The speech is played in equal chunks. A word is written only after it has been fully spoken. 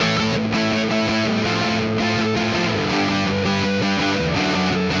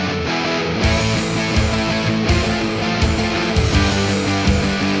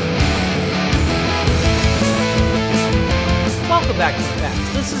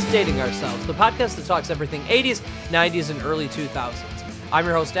Dating Ourselves, the podcast that talks everything 80s, 90s, and early 2000s. I'm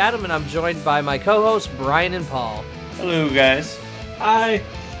your host, Adam, and I'm joined by my co-hosts, Brian and Paul. Hello, guys. Hi.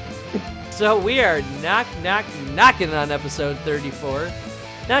 So we are knocking on episode 34.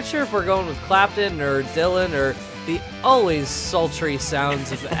 Not sure if we're going with Clapton or Dylan or the always sultry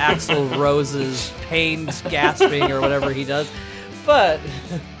sounds of Axl Rose's pained gasping or whatever he does, but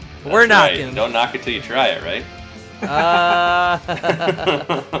we're knocking. Right. Don't knock it till you try it, right?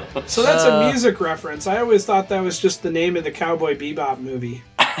 So that's a music reference. I always thought that was just the name of the Cowboy Bebop movie.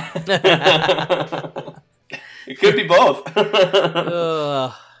 It could be both.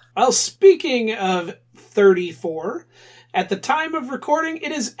 Well, speaking of 34, at the time of recording,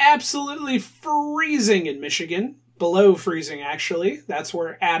 it is absolutely freezing in Michigan. Below freezing, actually. That's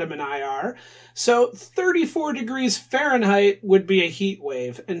where Adam and I are. So 34 degrees Fahrenheit would be a heat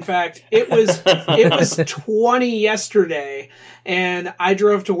wave. In fact, it was 20 yesterday, and I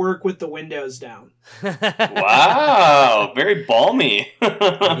drove to work with the windows down. Wow, very balmy.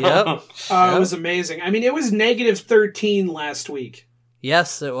 Yep. It was amazing. I mean, it was negative 13 last week.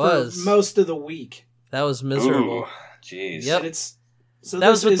 Yes, it was. For most of the week. That was miserable. Jeez. Yep. And that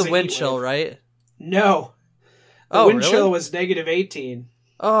was with the wind chill, right? No. The wind chill was negative 18.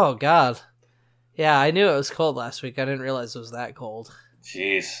 Oh, God. Yeah, I knew it was cold last week. I didn't realize it was that cold.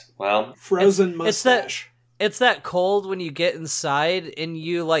 Jeez. Well, frozen mustache. It's that cold when you get inside and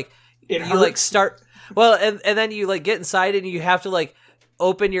you hurts. start. Well, and then you get inside and you have to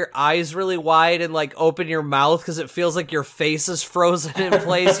open your eyes really wide and open your mouth because it feels like your face is frozen in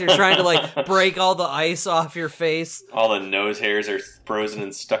place. You're trying to break all the ice off your face. All the nose hairs are frozen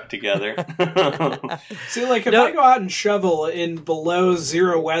and stuck together. See, if I go out and shovel in below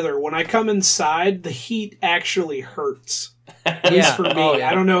zero weather, when I come inside, the heat actually hurts. At least for me. Oh, yeah.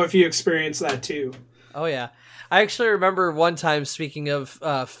 I don't know if you experience that too. Oh, yeah. I actually remember one time, speaking of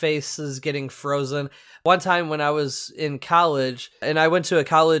faces getting frozen, one time when I was in college, and I went to a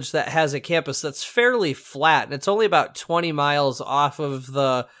college that has a campus that's fairly flat, and it's only about 20 miles off of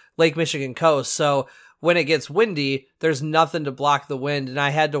the Lake Michigan coast, so when it gets windy, there's nothing to block the wind, and I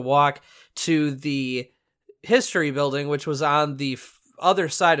had to walk to the history building, which was on the other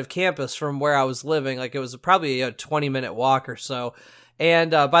side of campus from where I was living. It was probably a 20-minute walk or so, and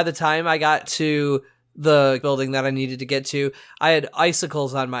by the time I got to the building that I needed to get to, I had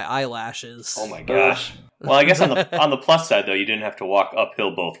icicles on my eyelashes. Oh my gosh. Well, I guess on the plus side, though, you didn't have to walk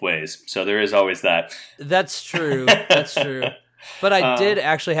uphill both ways, so there is always that. That's true. That's true. But I did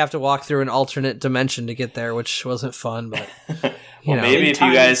actually have to walk through an alternate dimension to get there, which wasn't fun. But maybe if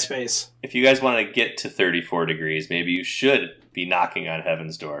you guys want to get to 34 degrees, maybe you should be knocking on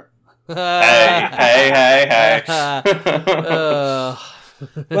heaven's door. Hey.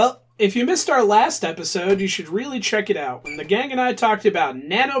 Well, if you missed our last episode, you should really check it out. When the gang and I talked about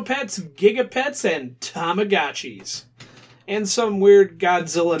nanopets, gigapets, and Tamagotchis. And some weird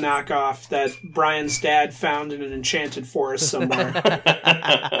Godzilla knockoff that Brian's dad found in an enchanted forest somewhere.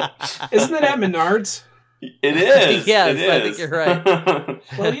 Isn't it at Menards? It is. Yes, I think you're right.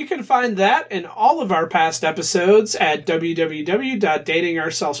 Well, you can find that and all of our past episodes at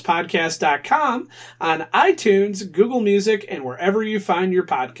www.datingourselvespodcast.com, on iTunes, Google Music, and wherever you find your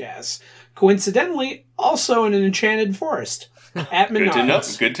podcasts. Coincidentally, also in an enchanted forest at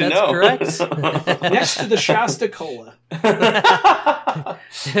Menards. Good to know. That's correct. Next to the Shasta Cola.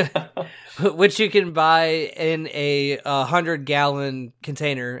 Which you can buy in a 100-gallon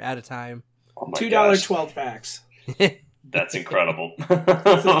container at a time. Oh my $2 gosh. 12 packs. That's incredible.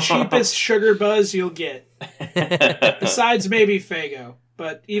 It's the cheapest sugar buzz you'll get. Besides maybe Faygo.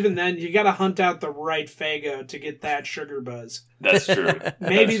 But even then, you gotta hunt out the right Faygo to get that sugar buzz. That's true.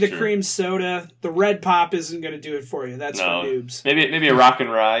 Maybe the cream soda. The red pop isn't gonna do it for you. That's for noobs. Maybe a rock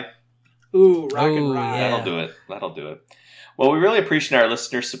and rye. Ooh, rock and rye. Yeah. That'll do it. Well, we really appreciate our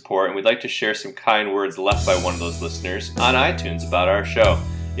listener support, and we'd like to share some kind words left by one of those listeners on iTunes about our show.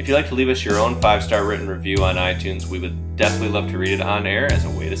 If you'd like to leave us your own 5-star written review on iTunes, we would definitely love to read it on air as a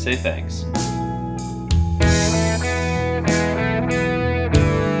way to say thanks.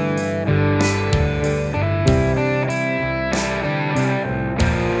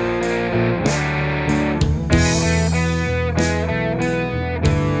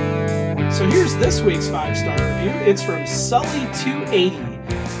 So here's this week's 5-star review. It's from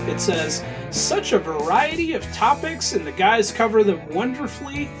Sully280. It says, such a variety of topics, and the guys cover them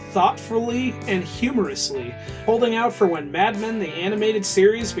wonderfully, thoughtfully, and humorously, holding out for when Mad Men, the animated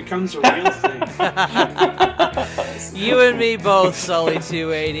series, becomes a real thing. You and me both,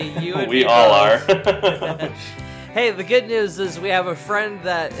 Sully280. You and we me all both. are. Hey, the good news is we have a friend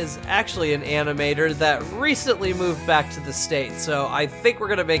that is actually an animator that recently moved back to the States, so I think we're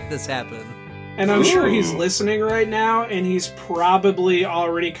going to make this happen. And I'm sure he's listening right now, and he's probably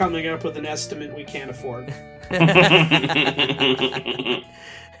already coming up with an estimate we can't afford.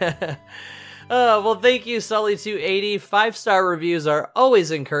 Well, thank you, Sully280. 5-star reviews are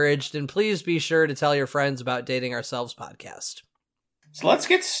always encouraged, and please be sure to tell your friends about Dating Ourselves podcast. So let's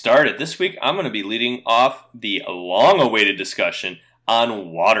get started. This week, I'm going to be leading off the long-awaited discussion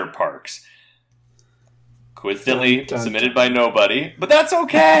on water parks. Coincidentally, submitted by nobody, but that's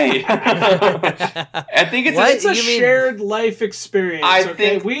okay. I think it's a shared life experience. I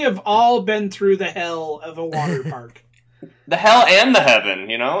think we have all been through the hell of a water park. The hell and the heaven,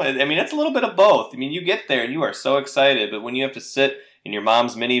 you know? I mean, it's a little bit of both. I mean, you get there and you are so excited, but when you have to sit in your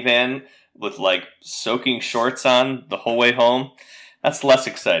mom's minivan with, like, soaking shorts on the whole way home, that's less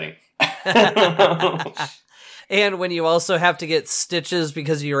exciting. And when you also have to get stitches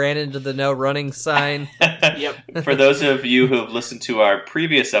because you ran into the no running sign. Yep. For those of you who have listened to our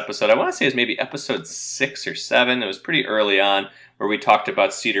previous episode, I want to say it was maybe episode 6 or 7. It was pretty early on where we talked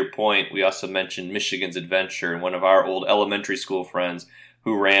about Cedar Point. We also mentioned Michigan's Adventure and one of our old elementary school friends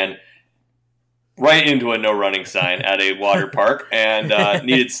who ran right into a no running sign at a water park and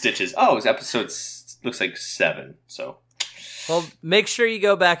needed stitches. Oh, it was episode, looks like 7, so... Well, make sure you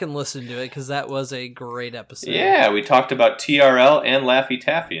go back and listen to it, because that was a great episode. Yeah, we talked about TRL and Laffy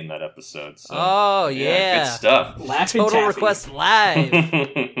Taffy in that episode. So, oh, yeah. Good stuff. Laffy Total Taffy. Request Live.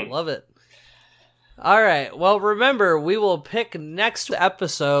 Love it. All right. Well, remember, we will pick next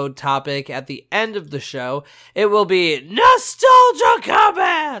episode topic at the end of the show. It will be Nostalgia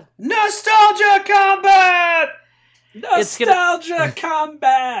Combat! Nostalgia Combat! Nostalgia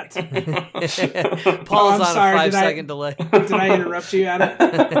Combat! Paul's on a 5-second delay. Did I interrupt you, Adam?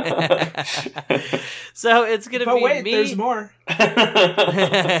 So it's going to be wait, me. there's more.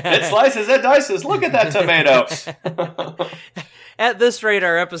 It slices, it dices. Look at that tomato. At this rate,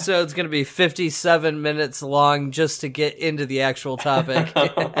 our episode's going to be 57 minutes long just to get into the actual topic.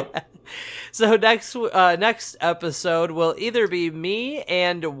 So next episode will either be me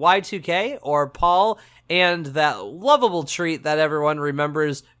and Y2K or Paul and that lovable treat that everyone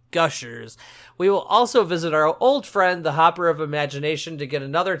remembers, Gushers. We will also visit our old friend, the Hopper of Imagination, to get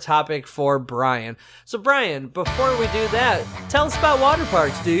another topic for Brian. So Brian, before we do that, tell us about water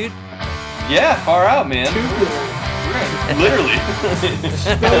parks, dude. Yeah, far out, man. Literally.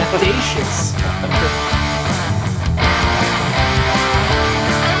 Audacious.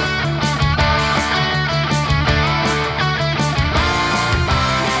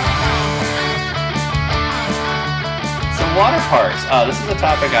 Water parks. This is a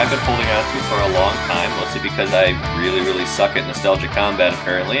topic I've been holding on to for a long time, mostly because I really, really suck at Nostalgia Combat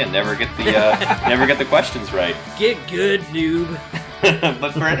apparently, and never get the questions right. Get good, noob.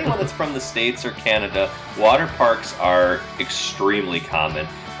 But for anyone that's from the States or Canada, water parks are extremely common.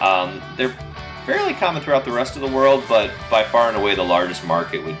 They're fairly common throughout the rest of the world, but by far and away the largest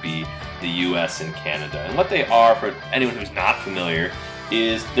market would be the U.S. and Canada. And what they are, for anyone who's not familiar,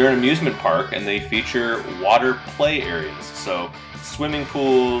 is they're an amusement park and they feature water play areas. So swimming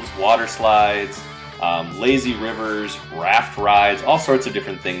pools, water slides, lazy rivers, raft rides, all sorts of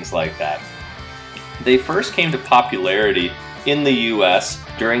different things like that. They first came to popularity in the US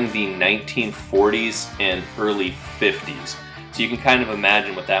during the 1940s and early 50s. So you can kind of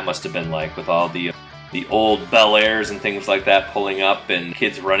imagine what that must have been like with all the old Bel Airs and things like that pulling up and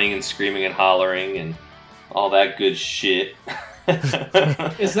kids running and screaming and hollering and all that good shit.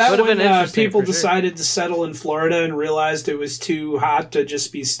 Is that when people decided to settle in Florida and realized it was too hot to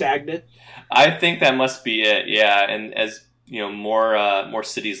just be stagnant? I think that must be it, yeah. And as you know, more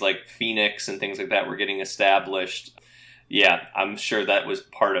cities like Phoenix and things like that were getting established, yeah, I'm sure that was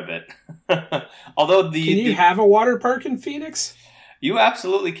part of it. Although can you have a water park in Phoenix? You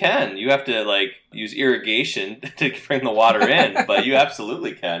absolutely can. You have to use irrigation to bring the water in, but you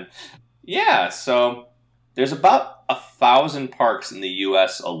absolutely can. Yeah, so there's about 1,000 parks in the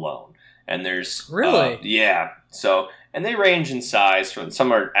U.S. alone, and there's really and they range in size.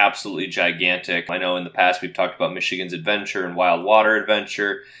 Some are absolutely gigantic. I know in the past we've talked about Michigan's Adventure and Wild Water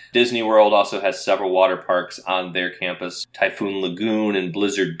Adventure. Disney World also has several water parks on their campus, Typhoon Lagoon and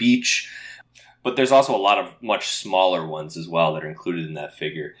Blizzard Beach. But there's also a lot of much smaller ones as well that are included in that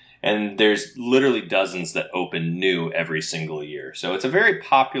figure. And there's literally dozens that open new every single year. So it's a very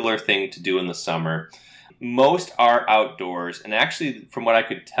popular thing to do in the summer. Most are outdoors, and actually, from what I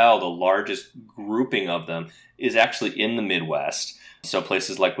could tell, the largest grouping of them is actually in the Midwest. So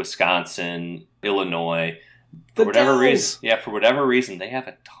places like Wisconsin, Illinois, for whatever reason, they have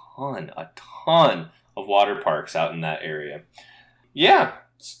a ton of water parks out in that area. Yeah.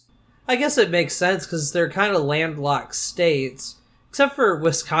 I guess it makes sense because they're kind of landlocked states, except for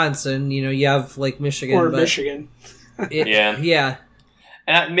Wisconsin. You have Lake Michigan. Or Michigan. Yeah.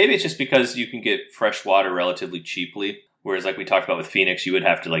 And maybe it's just because you can get fresh water relatively cheaply. Whereas like we talked about with Phoenix, you would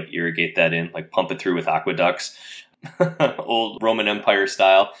have to like irrigate that in, like pump it through with aqueducts, old Roman Empire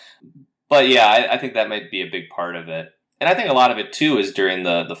style. But yeah, I think that might be a big part of it. And I think a lot of it too is during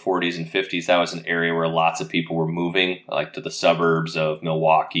the 40s and 50s, that was an area where lots of people were moving, like to the suburbs of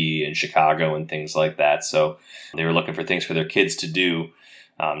Milwaukee and Chicago and things like that. So they were looking for things for their kids to do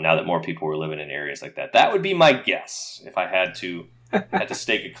now that more people were living in areas like that. That would be my guess if I had to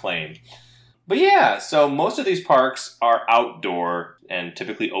stake a claim. But yeah, so most of these parks are outdoor and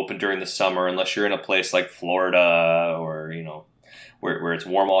typically open during the summer, unless you're in a place like Florida or, where it's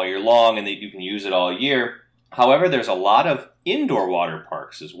warm all year long and that you can use it all year. However, there's a lot of indoor water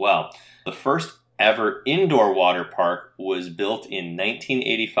parks as well. The first ever indoor water park was built in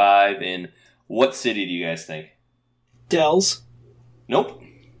 1985 in what city do you guys think? Dells. Nope.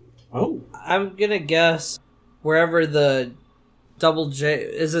 Oh. I'm going to guess wherever the Double J...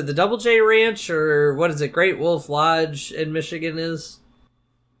 Is it the Double J Ranch or what is it? Great Wolf Lodge in Michigan is?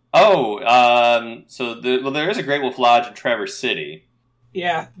 Oh, there is a Great Wolf Lodge in Traverse City.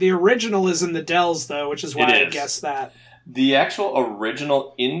 Yeah, the original is in the Dells, though, which is why I guessed that. The actual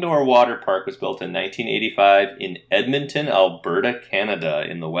original indoor water park was built in 1985 in Edmonton, Alberta, Canada,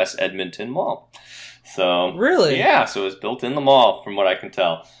 in the West Edmonton Mall. So really, yeah, so it was built in the mall, from what I can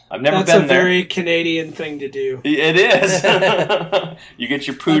tell. I've never been there. That's a very Canadian thing to do. It is. You get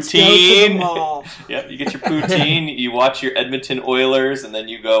your poutine. Let's go to the mall. Yep, you get your poutine. You watch your Edmonton Oilers, and then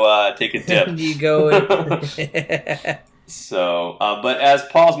you go take a dip. You go. So, but as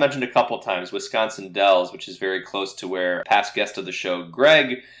Paul's mentioned a couple times, Wisconsin Dells, which is very close to where past guest of the show, Greg,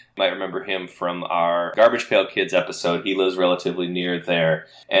 you might remember him from our Garbage Pail Kids episode. He lives relatively near there.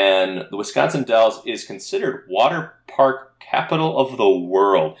 And the Wisconsin Dells is considered water park capital of the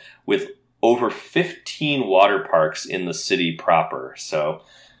world, with over 15 water parks in the city proper. So,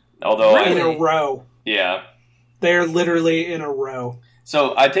 although in a row. Yeah. They're literally in a row.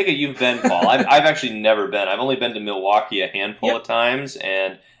 So I take it you've been, Paul. I've actually never been. I've only been to Milwaukee a handful of times,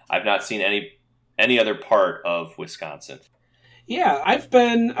 and I've not seen any other part of Wisconsin. Yeah, I've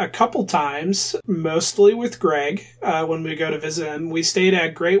been a couple times, mostly with Greg, when we go to visit him. We stayed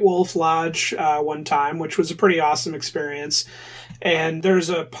at Great Wolf Lodge one time, which was a pretty awesome experience. And there's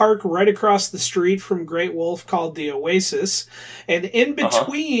a park right across the street from Great Wolf called the Oasis. And in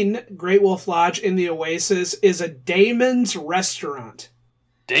between Great Wolf Lodge and the Oasis is a Damon's restaurant.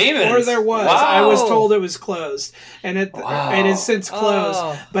 Damon's? Or there was. Wow. I was told it was closed. And it is since closed.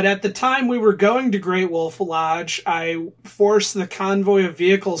 Oh. But at the time we were going to Great Wolf Lodge, I forced the convoy of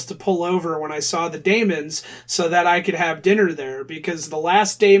vehicles to pull over when I saw the Damon's so that I could have dinner there. Because the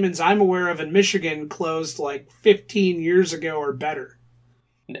last Damon's I'm aware of in Michigan closed like 15 years ago or better.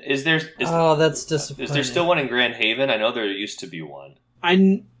 That's disappointing. Is there still one in Grand Haven? I know there used to be one.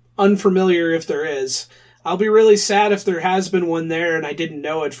 I'm unfamiliar if there is. I'll be really sad if there has been one there and I didn't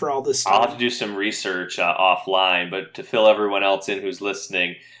know it for all this time. I'll have to do some research offline, but to fill everyone else in who's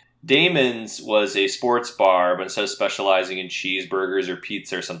listening, Damon's was a sports bar, but instead of specializing in cheeseburgers or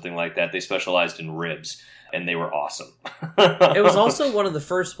pizza or something like that, they specialized in ribs, and they were awesome. It was also one of the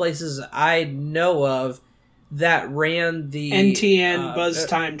first places I know of that ran the NTN Buzz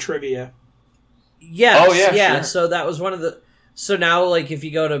Time Trivia. Yes, oh, yeah, sure. So that was one of the... So now, like, if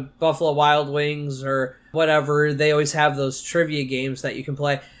you go to Buffalo Wild Wings or whatever, they always have those trivia games that you can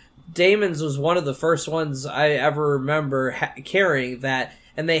play. Damon's was one of the first ones I ever remember carrying that,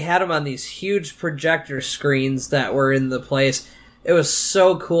 and they had them on these huge projector screens that were in the place. It was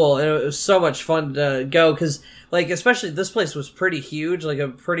so cool, and it was so much fun to go, because, like, especially this place was pretty huge, like a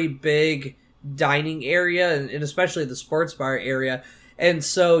pretty big dining area, and especially the sports bar area. And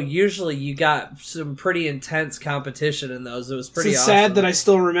so usually you got some pretty intense competition in those. It was pretty awesome. It's sad that I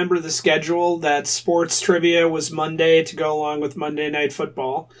still remember the schedule, that sports trivia was Monday to go along with Monday Night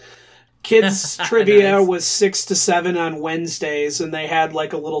Football. Kids trivia Nice. was 6 to 7 on Wednesdays, and they had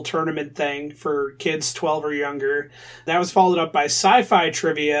like a little tournament thing for kids 12 or younger. That was followed up by sci-fi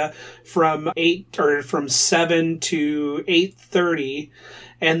trivia from 7 to 8:30,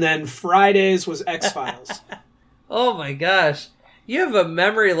 and then Fridays was X-Files. Oh my gosh. You have a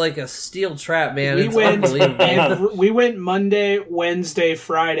memory like a steel trap, man. We It's went unbelievable. we went Monday, Wednesday,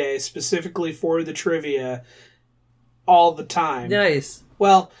 Friday, specifically for the trivia, all the time. Nice.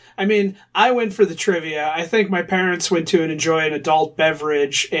 Well, I mean, I went for the trivia. I think my parents went to enjoy an adult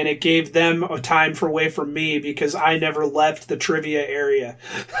beverage, and it gave them a time away from me because I never left the trivia area.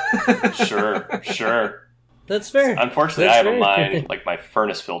 Sure. That's fair. Unfortunately, That's I have fair. in mind like my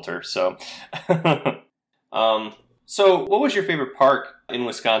furnace filter. So, so what was your favorite park in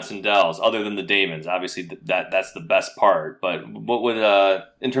Wisconsin Dells other than the Damons? Obviously, that's the best part. But what would,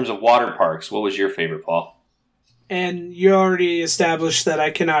 in terms of water parks, what was your favorite, Paul? And you already established that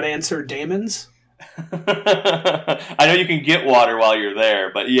I cannot answer Damon's. I know you can get water while you're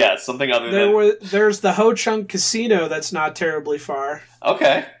there, but yeah, something other than... There's the Ho Chunk Casino that's not terribly far.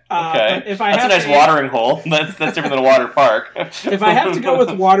 Okay. But if I that's a nice watering hole. That's different than a water park. If I have to go with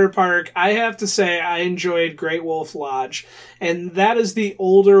water park, I have to say I enjoyed Great Wolf Lodge. And that is the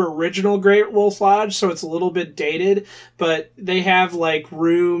older original Great Wolf Lodge, so it's a little bit dated. But they have like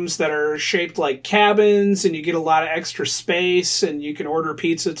rooms that are shaped like cabins, and you get a lot of extra space, and you can order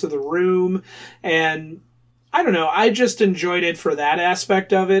pizza to the room. And I don't know, I just enjoyed it for that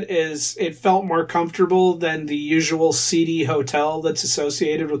aspect of it. Is it felt more comfortable than the usual seedy hotel that's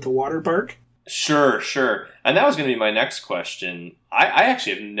associated with the water park. Sure. And that was going to be my next question. I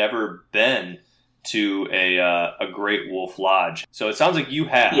actually have never been to a Great Wolf Lodge. So it sounds like you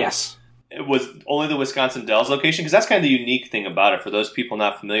have. Yes. It was only the Wisconsin Dells location, because that's kind of the unique thing about it. For those people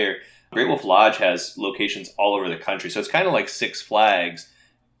not familiar, Great Wolf Lodge has locations all over the country. So it's kind of like Six Flags,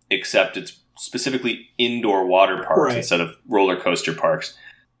 except it's specifically indoor water parks instead of roller coaster parks.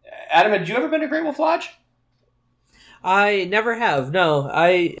 Adam, had you ever been to Great Wolf Lodge? I never have, no.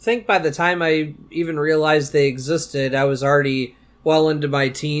 I think by the time I even realized they existed, I was already well into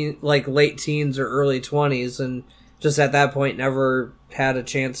my late teens or early 20s, and just at that point never had a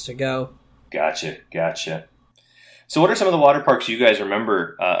chance to go. Gotcha. So what are some of the water parks you guys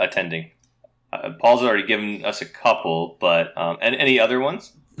remember attending? Paul's already given us a couple, but and any other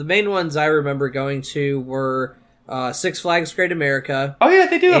ones? The main ones I remember going to were Six Flags Great America. Oh yeah,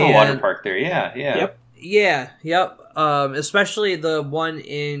 they do have a water park there. Yeah. Yep. Especially the one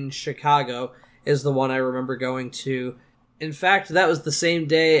in Chicago is the one I remember going to. In fact, that was the same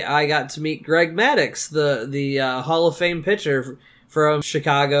day I got to meet Greg Maddux, the Hall of Fame pitcher from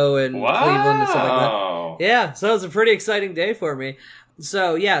Chicago and Cleveland and stuff like that. Yeah, so it was a pretty exciting day for me.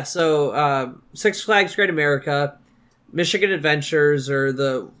 So Six Flags Great America, Michigan Adventures, or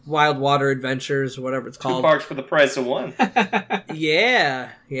the Wild Water Adventures, or whatever it's called. 2 parks for the price of one. Yeah.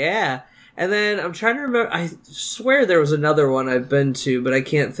 And then I'm trying to remember. I swear there was another one I've been to, but I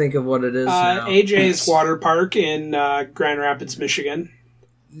can't think of what it is now. AJ's Water Park in Grand Rapids, Michigan.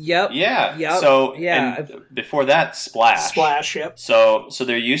 Yep. Yeah. So and before that, Splash. Yep. So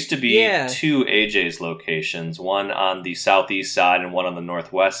there used to be 2 AJ's locations, one on the southeast side and one on the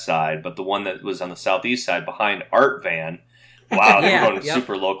northwest side. But the one that was on the southeast side behind Art Van. Wow, we're going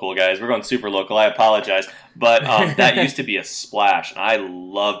super local, guys. We're going super local. I apologize. But that used to be a Splash, and I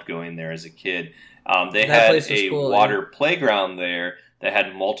loved going there as a kid. They had a water playground there that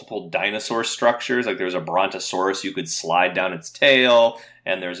had multiple dinosaur structures. Like there was a Brontosaurus you could slide down its tail,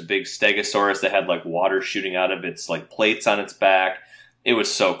 and there was a big Stegosaurus that had like water shooting out of its like plates on its back. It was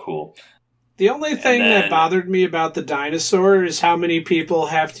so cool. The only thing that bothered me about the dinosaur is how many people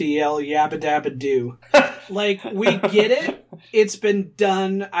have to yell yabba dabba doo. Like, we get it. It's been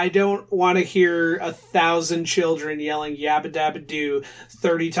done. I don't want to hear 1,000 children yelling yabba dabba doo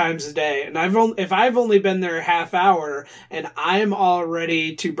 30 times a day. And if I've only been there a half hour and I'm all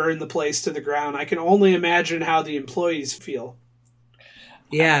ready to burn the place to the ground, I can only imagine how the employees feel.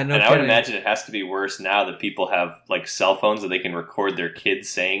 Yeah, no. And I would imagine it has to be worse now that people have like cell phones that they can record their kids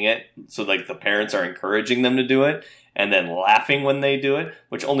saying it. So like the parents are encouraging them to do it and then laughing when they do it,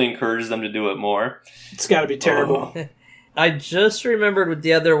 which only encourages them to do it more. It's got to be terrible. I just remembered what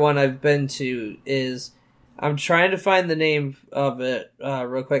the other one I've been to is. I'm trying to find the name of it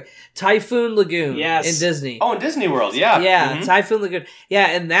real quick. Typhoon Lagoon in Disney. Oh, in Disney World, yeah. Yeah, mm-hmm. Typhoon Lagoon. Yeah,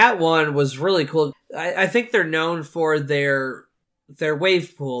 and that one was really cool. I think they're known for their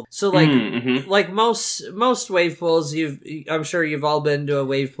wave pool. So like most wave pools, I'm sure you've all been to a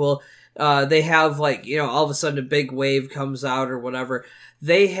wave pool. They have like, all of a sudden a big wave comes out or whatever.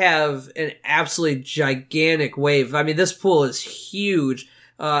 They have an absolutely gigantic wave. I mean, this pool is huge.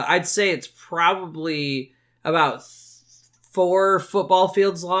 I'd say it's probably about 5 football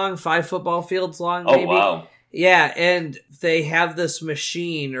fields long, maybe. Oh, wow. Yeah, and they have this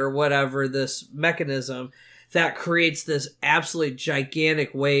machine or whatever, this mechanism that creates this absolutely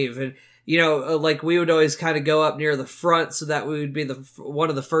gigantic wave. And like we would always kind of go up near the front so that we would be one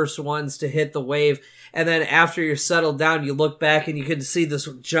of the first ones to hit the wave. And then after you're settled down, you look back and you can see this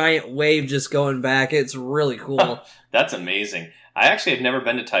giant wave just going back. It's really cool. That's amazing. I actually have never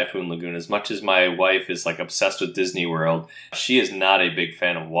been to Typhoon Lagoon. As much as my wife is like obsessed with Disney World, she is not a big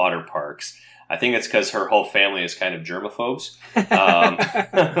fan of water parks. I think it's because her whole family is kind of germaphobes.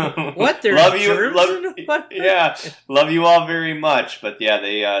 What? There's love you all very much. But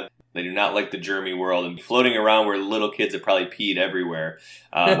yeah, they do not like the germy world, and floating around where little kids have probably peed everywhere.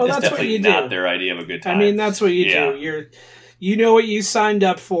 It's definitely not their idea of a good time. I mean, that's what you do. You know what you signed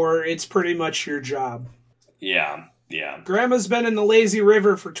up for. It's pretty much your job. Yeah. Grandma's been in the lazy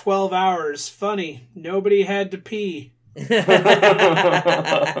river for 12 hours. Funny. Nobody had to pee. But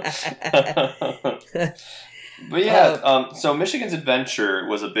yeah, so Michigan's Adventure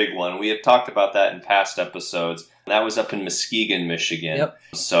was a big one. We had talked about that in past episodes. That was up in Muskegon, Michigan. Yep.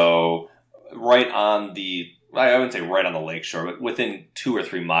 So right on I wouldn't say right on the lakeshore, but within 2 or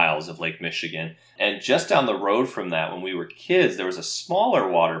 3 miles of Lake Michigan. And just down the road from that, when we were kids, there was a smaller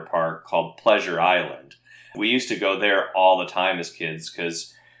water park called Pleasure Island. We used to go there all the time as kids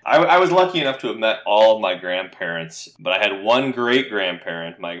because I was lucky enough to have met all of my grandparents, but I had one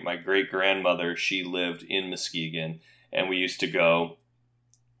great-grandparent, my great-grandmother. She lived in Muskegon, and we used to go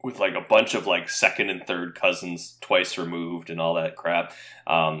with like a bunch of like second and third cousins twice removed and all that crap.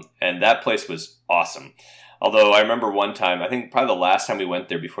 And that place was awesome. Although I remember one time, I think probably the last time we went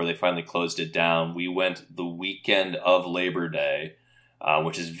there before they finally closed it down, we went the weekend of Labor Day,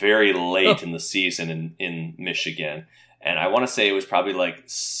 which is very late in the season in Michigan. And I want to say it was probably like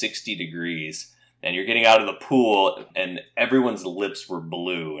 60 degrees. And you're getting out of the pool and everyone's lips were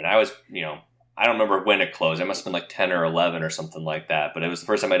blue. And I was, I don't remember when it closed. It must have been like 10 or 11 or something like that. But it was the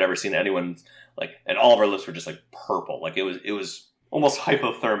first time I'd ever seen anyone and all of our lips were just like purple. Like it was almost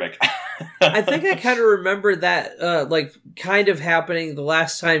hypothermic. I think I kind of remember that, kind of happening the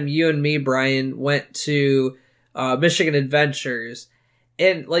last time you and me, Brian, went to Michigan Adventures.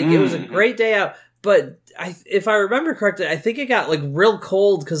 And, it was a great day out. But if I remember correctly, I think it got, real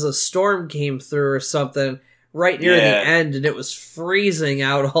cold because a storm came through or something right near the end. And it was freezing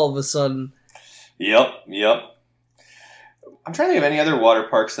out all of a sudden. Yep. I'm trying to think of any other water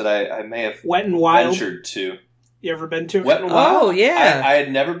parks that I may have Wet n Wild. Ventured to. You ever been to? Wet n Wild? Oh, yeah. I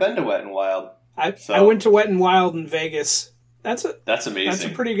had never been to Wet n Wild. I went to Wet n Wild in Vegas. That's amazing. That's a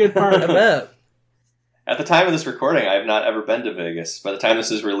pretty good park. I bet. At the time of this recording, I have not ever been to Vegas. By the time this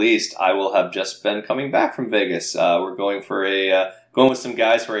is released, I will have just been coming back from Vegas. We're going for going with some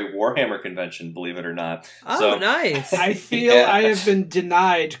guys for a Warhammer convention, believe it or not. Oh, nice. I feel I have been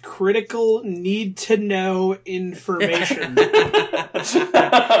denied critical need-to-know information.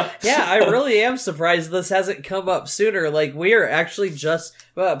 Yeah, I really am surprised this hasn't come up sooner. We are actually just,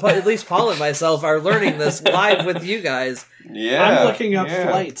 at least Paul and myself, are learning this live with you guys. Yeah. I'm looking up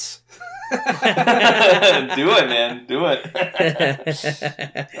flights. Do it, man. Do it.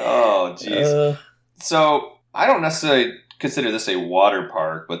 Oh, jeez. So, I don't necessarily consider this a water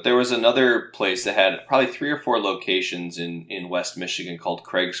park, but there was another place that had probably 3 or 4 locations in West Michigan called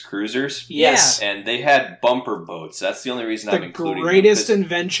Craig's Cruisers. Yes. And they had bumper boats. That's the only reason I'm including the greatest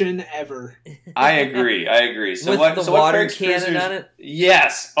invention ever. I agree. So with the water cannon on it?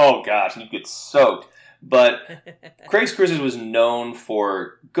 Yes. Oh, gosh. You get soaked. But Craig's Cruisers was known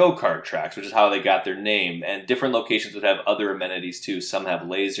for go-kart tracks, which is how they got their name. And different locations would have other amenities, too. Some have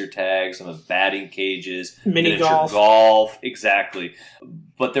laser tags, some have batting cages, mini golf. Exactly.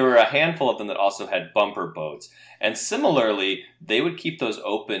 But there were a handful of them that also had bumper boats. And similarly, they would keep those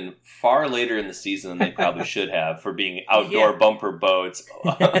open far later in the season than they probably should have for being outdoor bumper boats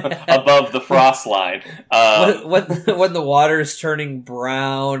above the frost line. When the water's turning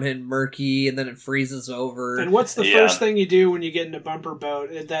brown and murky and then it freezes over. And what's the first thing you do when you get in a bumper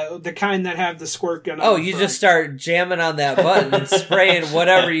boat? The kind that have the squirt gun on the front. Just start jamming on that button and spraying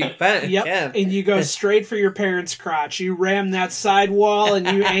whatever you can. Yep, and you go straight for your parents' crotch. You ram that sidewall and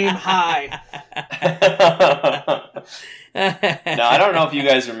you aim high. Now, I don't know if you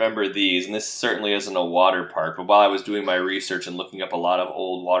guys remember these, and this certainly isn't a water park, but while I was doing my research and looking up a lot of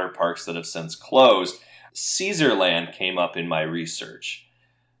old water parks that have since closed, Caesarland came up in my research.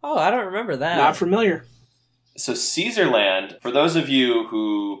 Oh, I don't remember that. Not familiar. So Caesarland, for those of you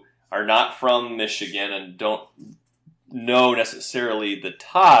who are not from Michigan and don't know necessarily the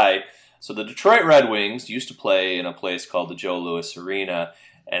tie, so the Detroit Red Wings used to play in a place called the Joe Louis Arena,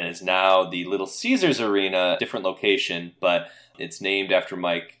 and is now the Little Caesars Arena, different location, but it's named after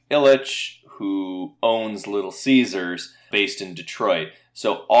Mike Ilitch, who owns Little Caesars, based in Detroit.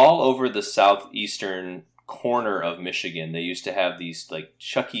 So all over the southeastern corner of Michigan, they used to have these like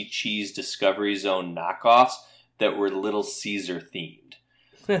Chuck E. Cheese Discovery Zone knockoffs that were Little Caesar themed.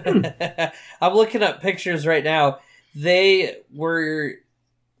 I'm looking up pictures right now. They were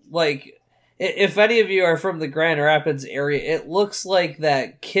like, if any of you are from the Grand Rapids area, it looks like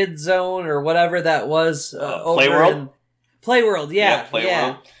that Kid Zone or whatever that was. Playworld? Playworld, yeah. Playworld.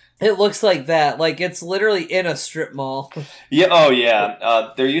 Yeah. It looks like that. Like, it's literally in a strip mall. Yeah. Oh, yeah.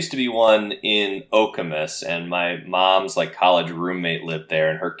 There used to be one in Okemos, and my mom's like college roommate lived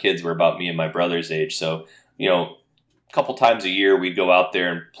there, and her kids were about me and my brother's age. So, you know, a couple times a year we'd go out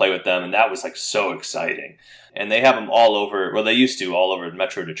there and play with them, and that was like so exciting. And they have them all over. Well, they used to all over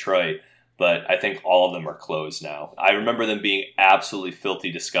Metro Detroit, but I think all of them are closed now. I remember them being absolutely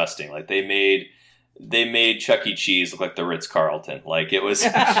filthy disgusting. Like they made Chuck E. Cheese look like the Ritz-Carlton. Like it was,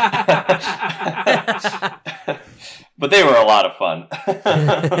 but they were a lot of fun.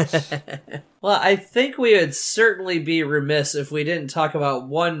 Well, I think we would certainly be remiss if we didn't talk about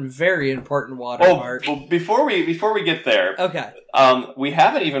one very important water park. Well, before we get there, okay. We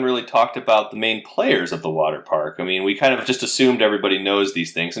haven't even really talked about the main players of the water park. I mean, we kind of just assumed everybody knows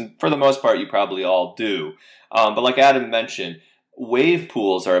these things, and for the most part, you probably all do. But like Adam mentioned, wave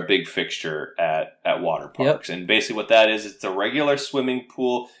pools are a big fixture at water parks. Yep. And basically what that is, it's a regular swimming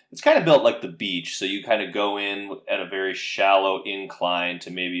pool. It's kind of built like the beach. So you kind of go in at a very shallow incline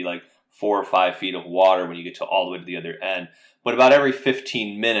to maybe like 4 or 5 feet of water when you get to all the way to the other end. But about every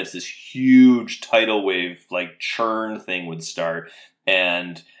 15 minutes, this huge tidal wave like churn thing would start.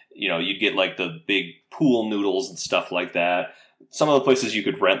 And, you know, you'd get like the big pool noodles and stuff like that. Some of the places you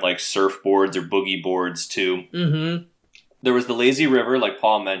could rent like surfboards or boogie boards too. Mm-hmm. There was the lazy river, like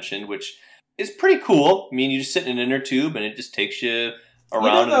Paul mentioned, which is pretty cool. I mean, you just sit in an inner tube and it just takes you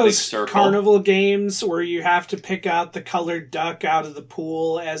around in a big circle. Carnival games where you have to pick out the colored duck out of the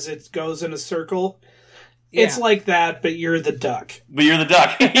pool as it goes in a circle. Yeah. It's like that, but you're the duck. But you're the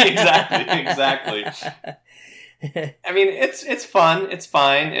duck. Exactly. I mean, it's fun. It's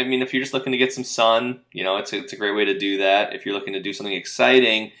fine. I mean, if you're just looking to get some sun, you know, it's a great way to do that. If you're looking to do something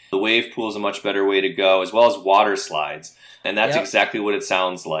exciting, the wave pool is a much better way to go, as well as water slides. And that's exactly what it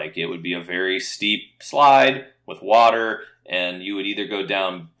sounds like. It would be a very steep slide with water, and you would either go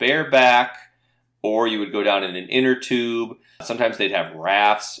down bareback or you would go down in an inner tube. Sometimes they'd have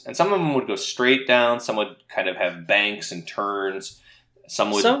rafts, and some of them would go straight down. Some would kind of have banks and turns.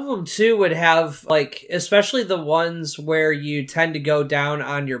 Some of them, too, would have, like, especially the ones where you tend to go down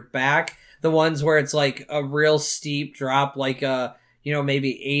on your back, the ones where it's, like, a real steep drop, like a, you know,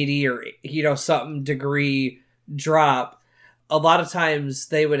 maybe 80 or, you know, something degree drop. A lot of times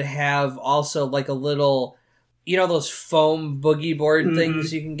they would have also, like, a little, you know, those foam boogie board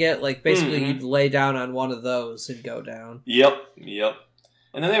things you can get? Like, basically you'd lay down on one of those and go down. Yep.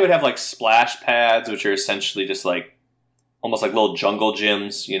 And then they would have, like, splash pads, which are essentially just, like, almost like little jungle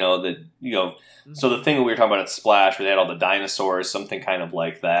gyms, you know, that, you know, so the thing that we were talking about at Splash, where they had all the dinosaurs, something kind of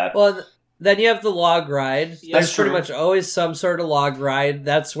like that. Well, then you have the log ride. There's pretty much always some sort of log ride.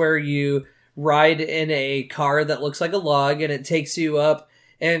 That's where you ride in a car that looks like a log, and it takes you up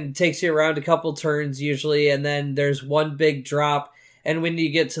and takes you around a couple turns usually, and then there's one big drop, and when you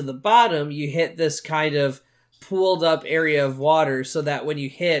get to the bottom, you hit this kind of pooled up area of water, so that when you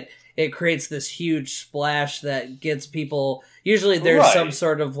hit, it creates this huge splash that gets people. Usually there's some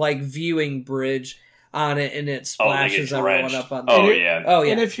sort of like viewing bridge on it, and it splashes everyone up on there. Oh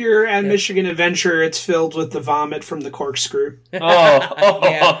yeah. And if you're at Michigan Adventure, it's filled with the vomit from the corkscrew.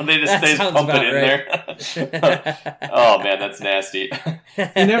 Yeah, they just pump it in there. Oh man, that's nasty. You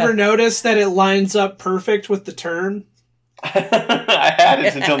never noticed that it lines up perfect with the turn? I had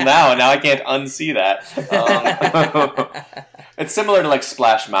it until now, and now I can't unsee that. It's similar to like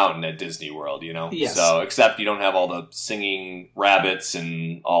Splash Mountain at Disney World, you know? Yes. So, except you don't have all the singing rabbits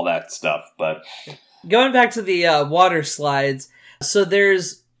and all that stuff. But going back to the water slides, so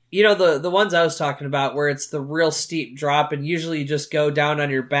there's, you know, the ones I was talking about where it's the real steep drop, and usually you just go down on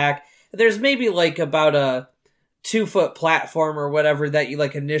your back. There's maybe like about a 2-foot platform or whatever that you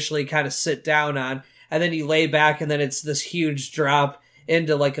like initially kind of sit down on, and then you lay back, and then it's this huge drop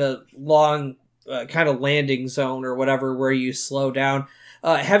into like a long kind of landing zone or whatever where you slow down.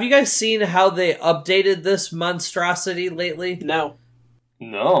 Have you guys seen how they updated this monstrosity lately? No.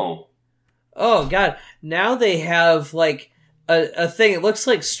 Oh, God. Now they have like a thing. It looks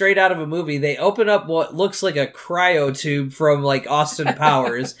like straight out of a movie. They open up what looks like a cryo tube from like Austin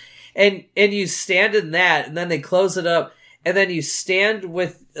Powers, and you stand in that, and then they close it up. And then you stand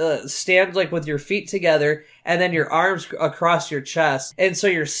with your feet together, and then your arms across your chest. And so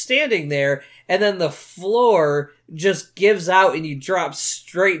you're standing there, and then the floor just gives out, and you drop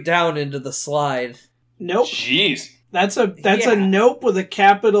straight down into the slide. Nope. Jeez. That's a nope with a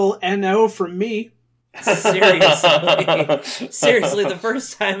capital N-O from me. Seriously, the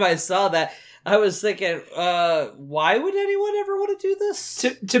first time I saw that, I was thinking, why would anyone ever want to do this?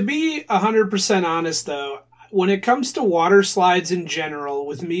 To be 100% honest, though, when it comes to water slides in general,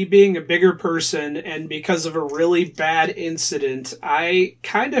 with me being a bigger person and because of a really bad incident, I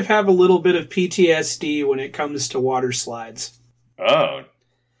kind of have a little bit of PTSD when it comes to water slides. Oh.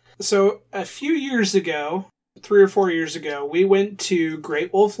 So a few years ago, 3 or 4 years ago, we went to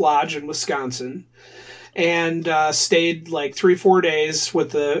Great Wolf Lodge in Wisconsin and stayed like 3-4 days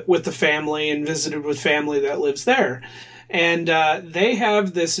with the family and visited with family that lives there. And they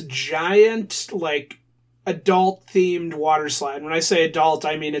have this giant, like, adult-themed water slide. When I say adult,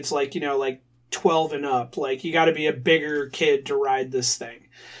 I mean it's like, like 12 and up. Like, you got to be a bigger kid to ride this thing.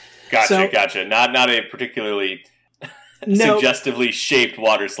 Gotcha. Not a particularly suggestively shaped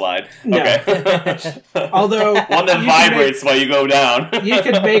water slide. No. Okay. Although one that vibrates while you go down. You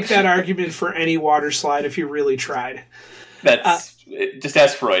could make that argument for any water slide if you really tried. Just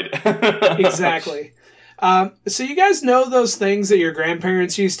ask Freud. Exactly. So you guys know those things that your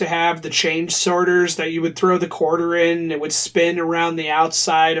grandparents used to have, the change sorters that you would throw the quarter in and it would spin around the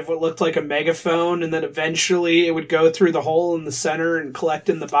outside of what looked like a megaphone, and then eventually it would go through the hole in the center and collect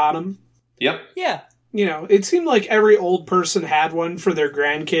in the bottom? Yep. Yeah. It seemed like every old person had one for their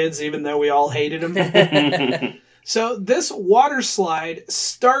grandkids, even though we all hated them. So this water slide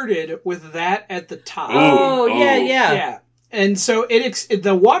started with that at the top. Yeah. And so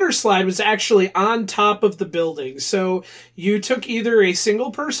the water slide was actually on top of the building. So you took either a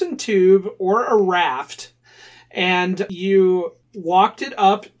single person tube or a raft and you walked it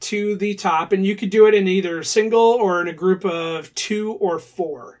up to the top, and you could do it in either single or in a group of 2 or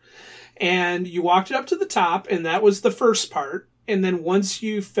 4. And you walked it up to the top, and that was the first part. And then once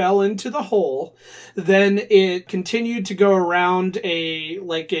you fell into the hole, then it continued to go around it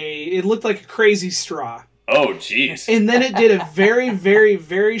looked like a crazy straw. Oh, jeez. And then it did a very, very,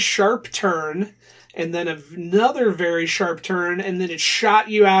 very sharp turn, and then another very sharp turn, and then it shot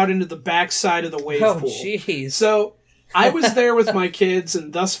you out into the backside of the wave pool. Oh, jeez. So I was there with my kids,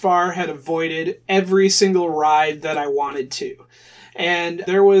 and thus far had avoided every single ride that I wanted to. And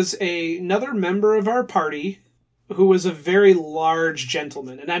there was another member of our party who was a very large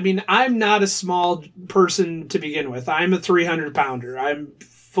gentleman. And I mean, I'm not a small person to begin with. I'm a 300-pounder. I'm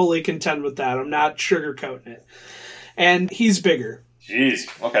fully content with that. I'm not sugarcoating it. And he's bigger. Jeez.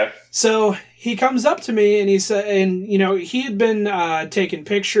 Okay. So he comes up to me and he said, he had been taking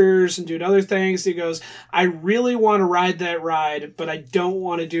pictures and doing other things. He goes, I really want to ride that ride, but I don't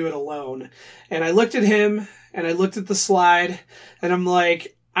want to do it alone. And I looked at him and I looked at the slide and I'm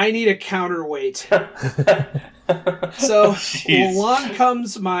like, I need a counterweight. So along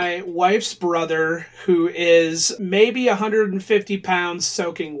comes my wife's brother, who is maybe 150 pounds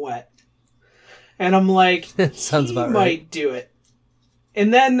soaking wet. And I'm like, sounds he about might right. do it.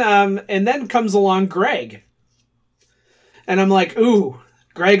 And then comes along Greg. And I'm like, ooh,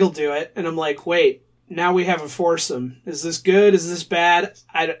 Greg will do it. And I'm like, wait, now we have a foursome. Is this good? Is this bad?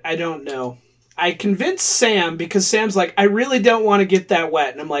 I don't know. I convinced Sam because Sam's like, I really don't want to get that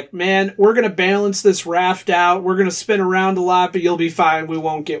wet. And I'm like, man, we're going to balance this raft out. We're going to spin around a lot, but you'll be fine. We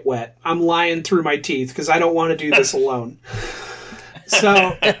won't get wet. I'm lying through my teeth because I don't want to do this alone.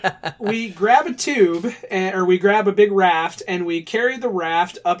 So we grab a tube, or we grab a big raft, and we carry the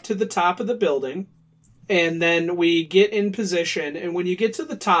raft up to the top of the building. And then we get in position, and when you get to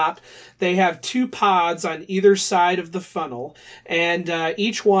the top, they have 2 pods on either side of the funnel, and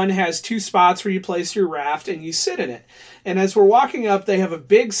each one has 2 spots where you place your raft, and you sit in it. And as we're walking up, they have a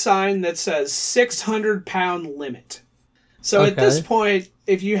big sign that says 600-pound limit. So At this point,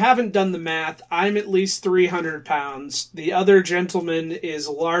 if you haven't done the math, I'm at least 300 pounds. The other gentleman is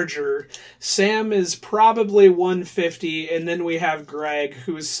larger. Sam is probably 150, and then we have Greg,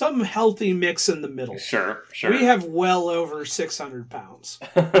 who is some healthy mix in the middle. Sure. We have well over 600 pounds.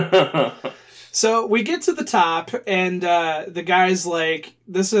 So we get to the top, and the guy's like,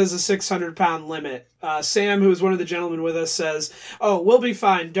 this is a 600-pound limit. Sam, who is one of the gentlemen with us, says, oh, we'll be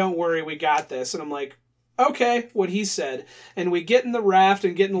fine. Don't worry, we got this. And I'm like, okay, what he said. And we get in the raft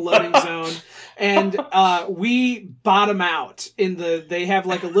and get in the loading zone, and we bottom out they have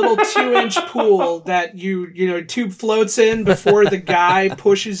like a little 2-inch pool that tube floats in before the guy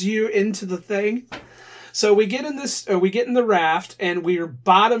pushes you into the thing. So we get in the raft, and we are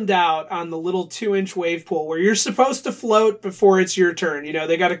bottomed out on the little 2-inch wave pool where you're supposed to float before it's your turn.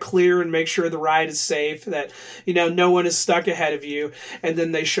 They got to clear and make sure the ride is safe, that, no one is stuck ahead of you, and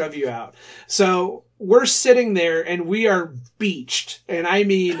then they shove you out. So we're sitting there and we are beached, and I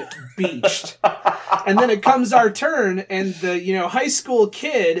mean beached. And then it comes our turn, and the, high school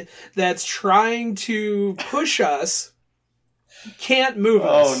kid that's trying to push us can't move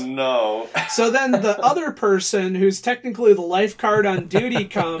us. Oh, no. So then the other person, who's technically the lifeguard on duty,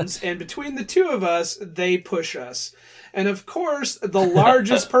 comes, and between the two of us, they push us. And of course, the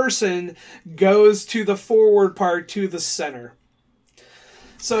largest person goes to the forward part, to the center.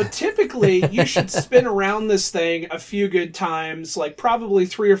 So typically, you should spin around this thing a few good times, like probably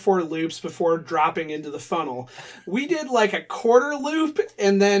 3 or 4 loops before dropping into the funnel. We did like a quarter loop,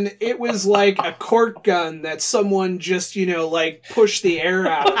 and then it was like a cork gun that someone just, pushed the air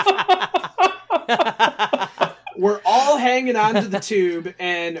out of. We're all hanging onto the tube,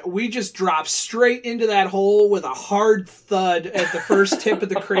 and we just drop straight into that hole with a hard thud at the first tip of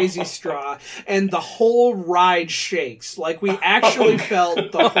the crazy straw, and the whole ride shakes. Like, we actually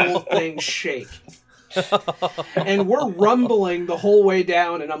felt the whole thing shake. And we're rumbling the whole way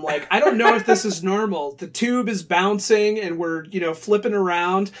down, and I'm like, I don't know if this is normal. The tube is bouncing, and we're, flipping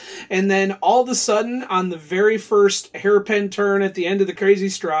around, and then all of a sudden, on the very first hairpin turn at the end of the crazy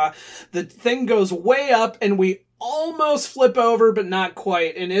straw, the thing goes way up, and we almost flip over, but not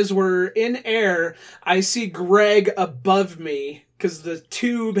quite. And as we're in air, I see Greg above me, because the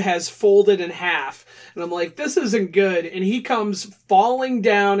tube has folded in half. And I'm like, this isn't good. And he comes falling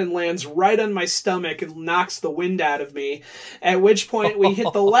down and lands right on my stomach and knocks the wind out of me. At which point we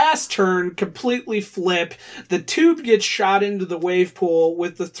hit the last turn, completely flip. The tube gets shot into the wave pool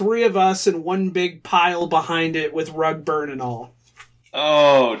with the 3 of us in one big pile behind it with rug burn and all.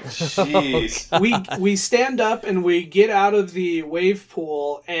 Oh, jeez. We stand up and we get out of the wave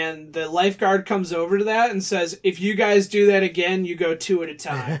pool, and the lifeguard comes over to that and says, if you guys do that again, you go 2 at a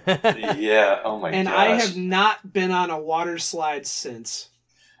time. Yeah, oh my gosh. And I have not been on a water slide since.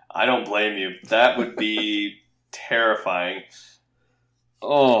 I don't blame you. That would be terrifying.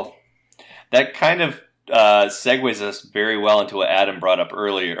 Oh, that kind of segues us very well into what Adam brought up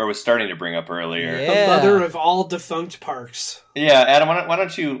earlier, or was starting to bring up earlier. Yeah. The mother of all defunct parks. Yeah, Adam, why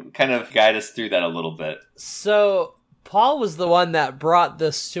don't you kind of guide us through that a little bit? So, Paul was the one that brought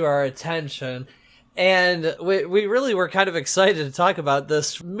this to our attention, and we really were kind of excited to talk about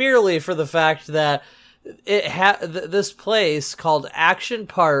this merely for the fact that this place called Action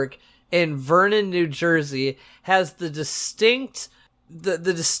Park in Vernon, New Jersey has the distinct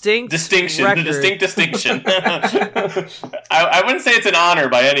distinction. I wouldn't say it's an honor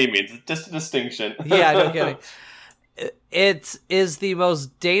by any means. It's just a distinction. Yeah, no kidding. It is the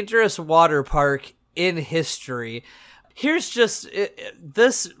most dangerous water park in history. Here's just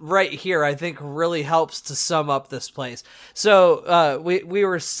this right here, I think, really helps to sum up this place. So we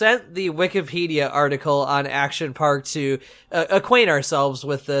were sent the Wikipedia article on Action Park to acquaint ourselves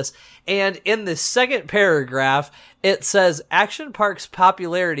with this. And in the second paragraph, it says, Action Park's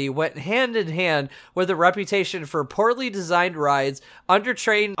popularity went hand in hand with a reputation for poorly designed rides,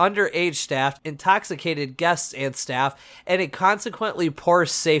 undertrained, underage staff, intoxicated guests and staff, and a consequently poor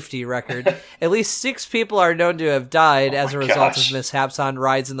safety record. At least 6 people are known to have died as a result of mishaps on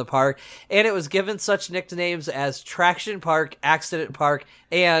rides in the park, and it was given such nicknames as Traction Park, Accident Park,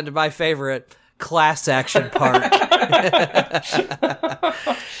 and my favorite, Class Action Park.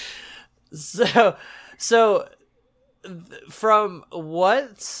 So from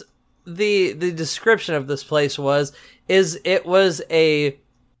what the description of this place is it was a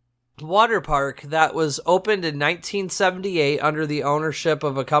water park that was opened in 1978 under the ownership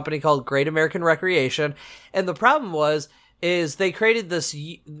of a company called Great American Recreation. And the problem is they created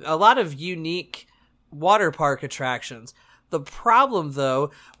a lot of unique water park attractions. The problem, though,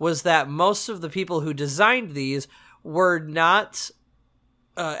 was that most of the people who designed these were not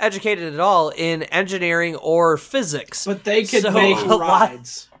educated at all in engineering or physics. But they could make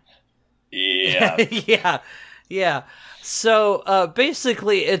rides. Yeah. Yeah. So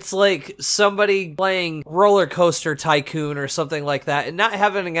basically, it's like somebody playing Roller Coaster Tycoon or something like that, and not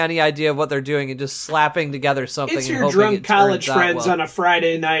having any idea of what they're doing, and just slapping together something. It's your drunk college friends on a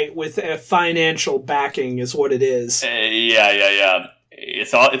Friday night with a financial backing, is what it is. Yeah.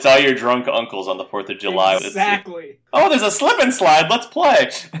 It's all your drunk uncles on the 4th of July. Exactly. There's a slip and slide. Let's play.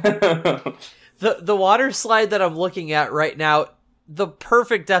 The water slide that I'm looking at right now, the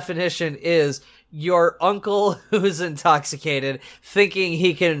perfect definition is your uncle who's intoxicated thinking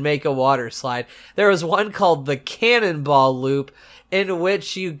he can make a water slide. There was one called the Cannonball Loop, in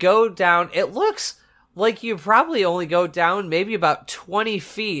which you go down. It looks like you probably only go down maybe about 20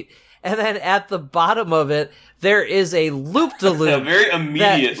 feet. And then at the bottom of it, there is a loop-de-loop. A very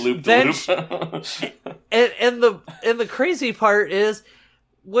immediate loop-de-loop. And the crazy part is,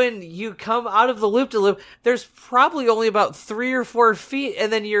 when you come out of the loop-de-loop, there's probably only about 3 or 4 feet,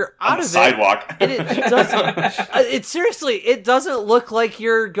 and then you're out of sidewalk. And it doesn't. Seriously, it doesn't look like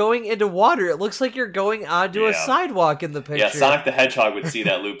you're going into water. It looks like you're going onto a sidewalk in the picture. Yeah, Sonic the Hedgehog would see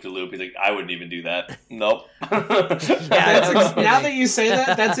that loop-de-loop. He's like, I wouldn't even do that. Nope. Now that you say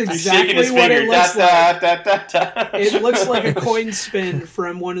that, that's exactly what it looks like. It looks like a coin spin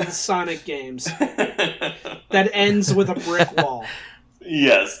from one of the Sonic games that ends with a brick wall.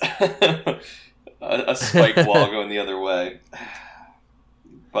 Yes. a spike wall going the other way.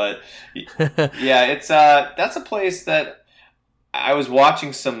 But yeah, it's that's a place that I was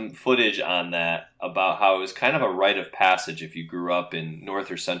watching some footage on that about how it was kind of a rite of passage if you grew up in North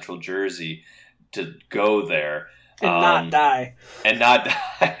or Central Jersey to go there. And not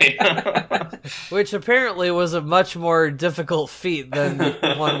die. Which apparently was a much more difficult feat than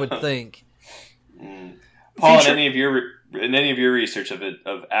one would think. Paul, in any of your research of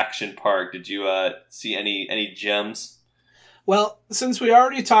Action Park, did you see any gems? Well, since we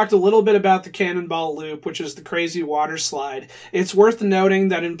already talked a little bit about the Cannonball Loop, which is the crazy water slide, it's worth noting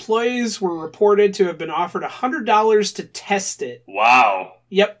that employees were reported to have been offered $100 to test it. Wow.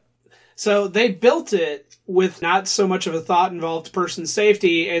 Yep. So they built it with not so much of a thought involved to person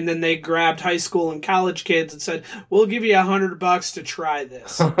safety, and then they grabbed high school and college kids and said, we'll give you $100 to try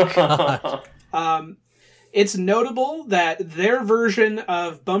this. It's notable that their version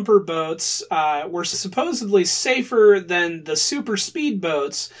of bumper boats were supposedly safer than the super speed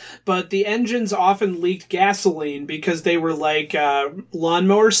boats, but the engines often leaked gasoline because they were like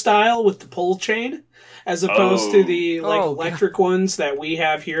lawnmower style with the pull chain, as opposed to the electric ones that we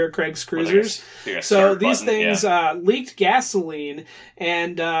have here at Craig's Cruisers. So these things leaked gasoline,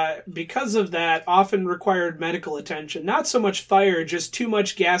 and because of that, often required medical attention. Not so much fire, just too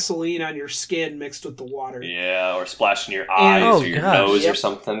much gasoline on your skin mixed with the water. Yeah, or splashing your eyes or your nose or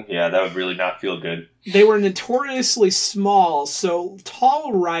something. Yeah, that would really not feel good. They were notoriously small, so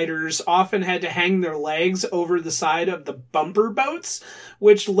tall riders often had to hang their legs over the side of the bumper boats,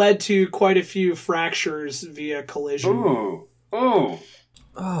 which led to quite a few fractures via collision. Ooh. Oh,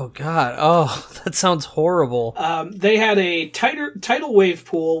 God. Oh, that sounds horrible. They had a tidal wave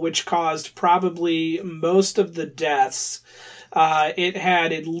pool, which caused probably most of the deaths. It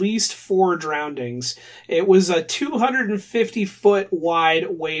had at least 4 drownings. It was a 250-foot wide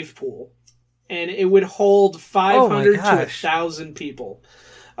wave pool, and it would hold 500 to 1,000 people.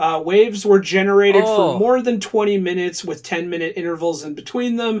 Waves were generated for more than 20 minutes with 10-minute intervals in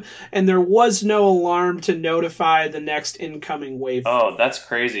between them, and there was no alarm to notify the next incoming wave. Oh, that's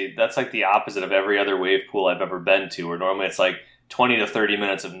crazy. That's like the opposite of every other wave pool I've ever been to, where normally it's like 20 to 30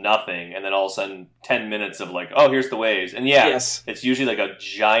 minutes of nothing, and then all of a sudden 10 minutes of like, oh, here's the waves. And it's usually like a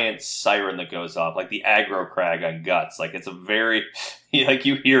giant siren that goes off, like the aggro crag on Guts. Like it's a very, like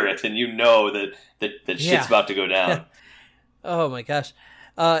you hear it and you know that shit's about to go down. Oh my gosh.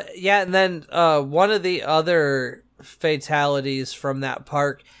 And then one of the other fatalities from that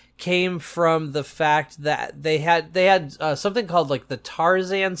park came from the fact that they had something called like the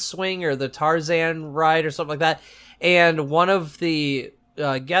Tarzan swing or the Tarzan ride or something like that, and one of the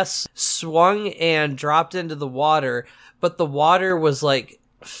guests swung and dropped into the water, but the water was like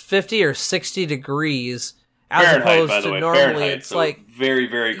 50 or 60 degrees as Fahrenheit, opposed to normally Fahrenheit, it's so like very,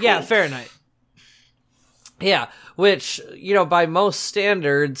 very cold. Yeah, Fahrenheit. Yeah, which, by most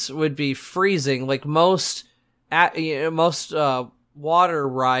standards would be freezing. Like most water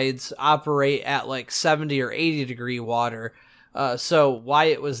rides operate at like 70 or 80 degree water. So why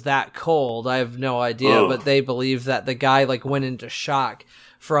it was that cold, I have no idea, but they believe that the guy like went into shock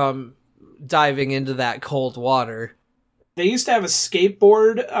from diving into that cold water. They used to have a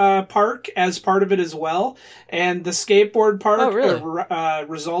skateboard park as part of it as well, and the skateboard park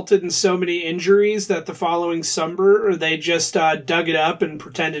resulted in so many injuries that the following summer they just dug it up and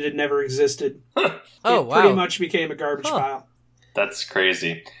pretended it never existed. Pretty much became a garbage pile. That's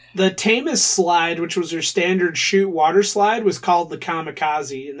crazy. The Tamus slide, which was their standard chute water slide, was called the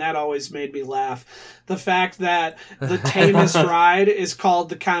Kamikaze, and that always made me laugh. The fact that the Tamus ride is called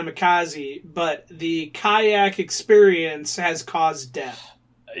the Kamikaze, but the kayak experience has caused death.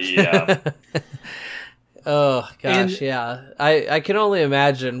 Yeah. Oh, gosh, I can only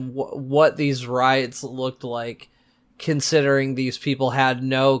imagine what these rides looked like, considering these people had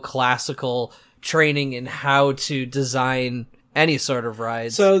no classical training in how to design any sort of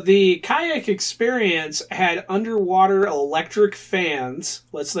rides. So the kayak experience had underwater electric fans.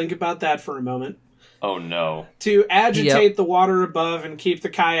 Let's think about that for a moment. Oh no. To agitate the water above and keep the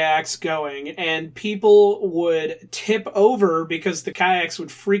kayaks going, and people would tip over because the kayaks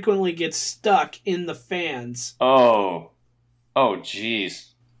would frequently get stuck in the fans. Oh. Oh,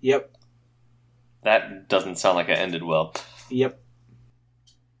 jeez. Yep. That doesn't sound like it ended well. Yep.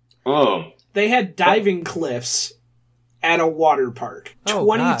 Oh. They had diving cliffs at a water park.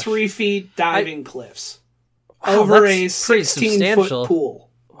 23 feet diving cliffs. Wow, over a 16-foot pool.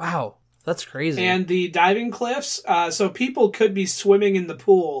 Wow, that's crazy. And the diving cliffs, so people could be swimming in the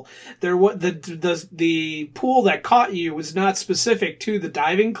pool. The pool that caught you was not specific to the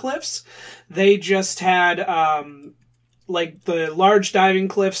diving cliffs. They just had like the large diving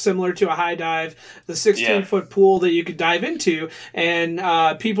cliff similar to a high dive, the 16-foot pool that you could dive into,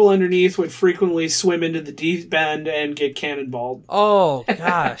 and people underneath would frequently swim into the deep end and get cannonballed. Oh,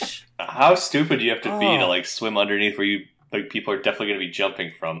 gosh. How stupid do you have to be to like swim underneath where you like people are definitely going to be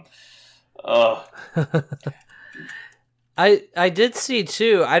jumping from? Oh. I did see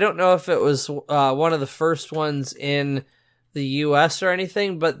too. I don't know if it was one of the first ones in the U.S. or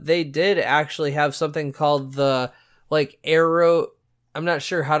anything, but they did actually have something called the I'm not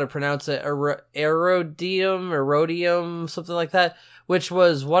sure how to pronounce it, Aerodium, something like that, which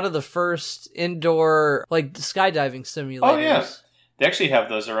was one of the first indoor like skydiving simulators. Oh yeah, they actually have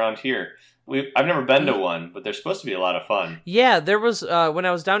those around here. I've never been to one, but they're supposed to be a lot of fun. Yeah, there was when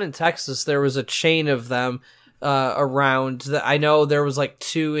I was down in Texas, there was a chain of them around. I know there was like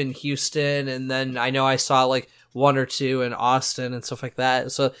 2 in Houston, and then I know I saw like 1 or 2 in Austin and stuff like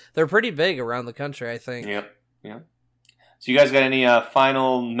that. So they're pretty big around the country, I think. Yep. So you guys got any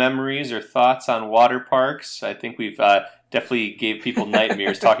final memories or thoughts on water parks? I think we've definitely gave people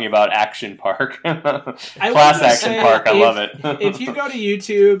nightmares talking about Action Park. Class Action Park, I love it. If you go to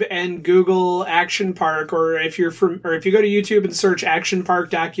YouTube and Google Action Park, or if you go to YouTube and search Action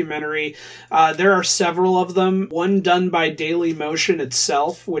Park documentary, there are several of them. One done by Daily Motion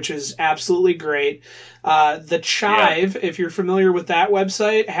itself, which is absolutely great. The Chive, if you're familiar with that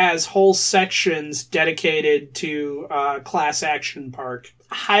website, has whole sections dedicated to Class Action Park.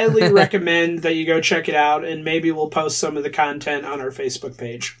 Highly recommend that you go check it out, and maybe we'll post some of the content on our Facebook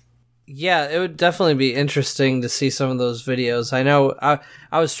page. Yeah, it would definitely be interesting to see some of those videos. I know I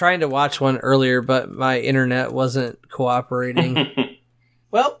was trying to watch one earlier, but my internet wasn't cooperating.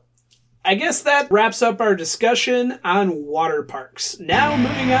 Well, I guess that wraps up our discussion on water parks. Now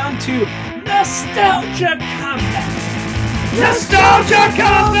moving on to Nostalgia Combat. Nostalgia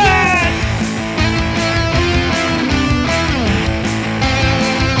Combat!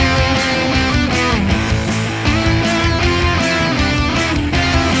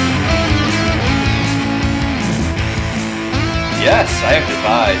 Yes, I have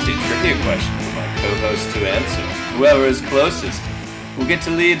devised a trivia question for my co-host to answer. Whoever is closest will get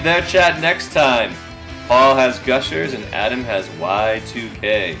to lead their chat next time. Paul has Gushers and Adam has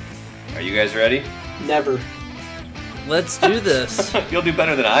Y2K. Are you guys ready? Never. Let's do this. You'll do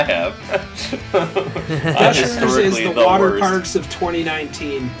better than I have. Gushers is the water parks of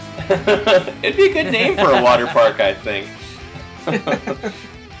 2019. It'd be a good name for a water park, I think.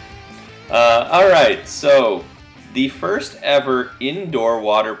 Alright, so the first ever indoor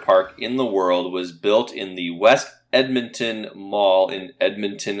water park in the world was built in the West Edmonton Mall in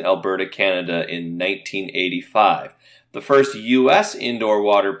Edmonton, Alberta, Canada in 1985. The first U.S. indoor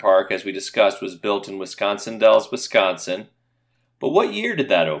water park, as we discussed, was built in Wisconsin Dells, Wisconsin. But what year did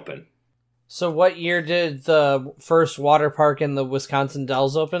that open? So what year did the first water park in the Wisconsin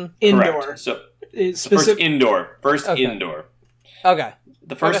Dells open? Indoor. Correct. So first indoor. Okay.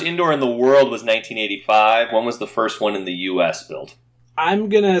 The first indoor in the world was 1985. When was the first one in the U.S. built? I'm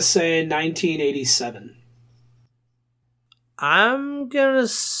going to say 1987. I'm going to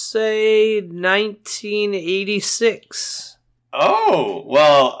say 1986. Oh,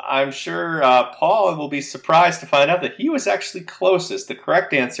 well, I'm sure Paul will be surprised to find out that he was actually closest. The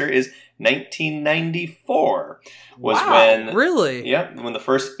correct answer is 1994. Really? Yeah, when the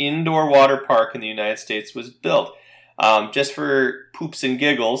first indoor water park in the United States was built. Just for poops and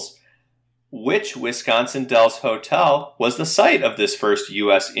giggles, which Wisconsin Dells hotel was the site of this first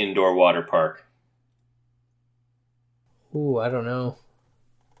U.S. indoor water park? Ooh, I don't know.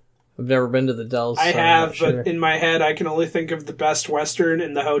 I've never been to the Dells. I have, but in my head, I can only think of the Best Western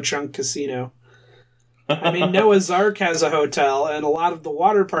and the Ho Chunk Casino. I mean, Noah's Ark has a hotel, and a lot of the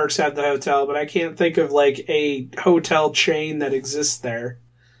water parks have the hotel, but I can't think of, like, a hotel chain that exists there.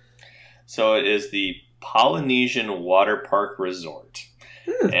 So it is the Polynesian Water Park Resort.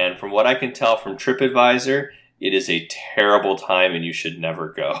 And from what I can tell from TripAdvisor, it is a terrible time and you should never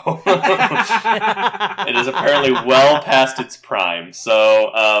go. It is apparently well past its prime. So,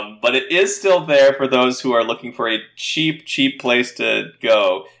 but it is still there for those who are looking for a cheap place to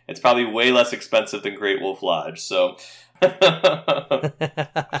go. It's probably way less expensive than Great Wolf Lodge. So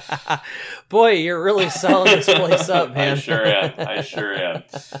Boy, you're really selling this place up, man. I sure am.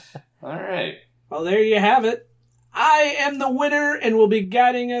 All right. Well, there you have it. I am the winner and will be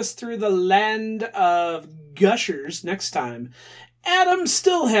guiding us through the land of gushers next time. Adam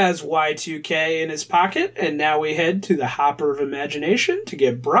still has Y2K in his pocket, and now we head to the hopper of imagination to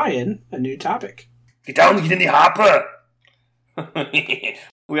give Brian a new topic. Get down, get in the hopper!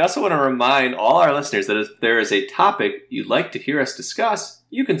 We also want to remind all our listeners that if there is a topic you'd like to hear us discuss,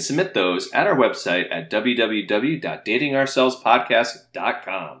 you can submit those at our website at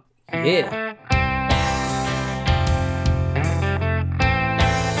www.datingourselvespodcast.com. Yeah.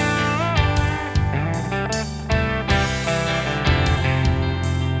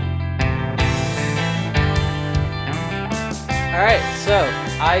 Alright, so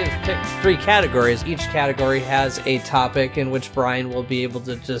I've picked 3 categories. Each category has a topic in which Brian will be able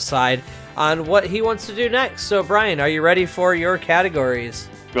to decide on what he wants to do next. So, Brian, are you ready for your categories?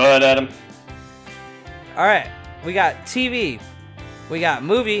 Go ahead, Adam. Alright, we got TV, we got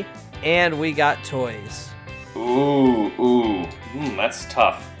movie, and we got toys. That's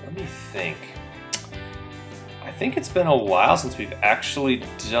tough. Let me think. I think it's been a while since we've actually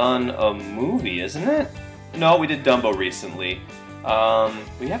done a movie, isn't it? No, we did Dumbo recently.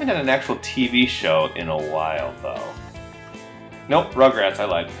 We haven't done an actual TV show in a while, though. Nope, Rugrats, I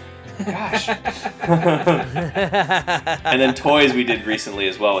lied. Gosh. And then toys we did recently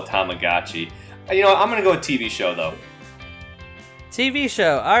as well with Tamagotchi. You know what, I'm going to go with TV show, though. TV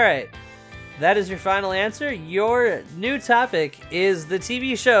show, alright. That is your final answer. Your new topic is the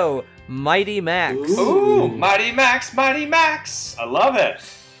TV show Mighty Max. Ooh, Mighty Max, Mighty Max! I love it.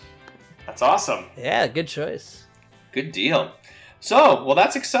 That's awesome. Yeah, good choice. Good deal. So, well,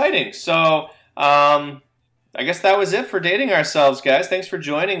 that's exciting. So, I guess that was it for Dating Ourselves, guys. Thanks for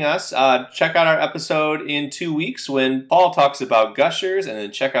joining us. Check out our episode in 2 weeks when Paul talks about gushers, and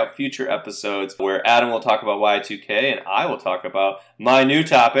then check out future episodes where Adam will talk about Y2K and I will talk about my new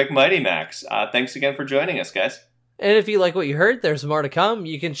topic, Mighty Max. Thanks again for joining us, guys. And if you like what you heard, there's more to come.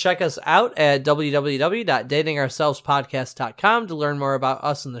 You can check us out at www.datingourselvespodcast.com to learn more about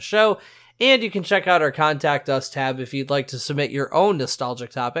us and the show. And you can check out our Contact Us tab if you'd like to submit your own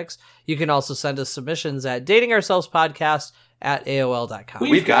nostalgic topics. You can also send us submissions at datingourselvespodcast@aol.com.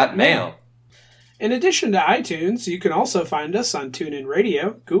 We've got mail. In addition to iTunes, you can also find us on TuneIn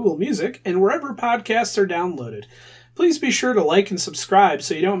Radio, Google Music, and wherever podcasts are downloaded. Please be sure to like and subscribe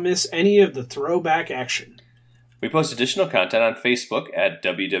so you don't miss any of the throwback action. We post additional content on Facebook at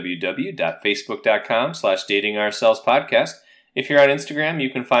www.facebook.com/datingourselvespodcast. If you're on Instagram, you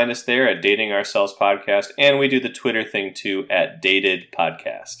can find us there at Dating Ourselves Podcast, and we do the Twitter thing too at Dated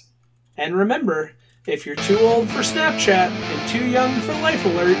Podcast. And remember, if you're too old for Snapchat and too young for Life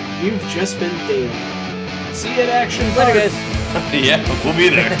Alert, you've just been dating. See you at Action Later, Park. guys. Yeah, we'll be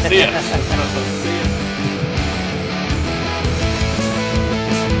there. See ya. See ya.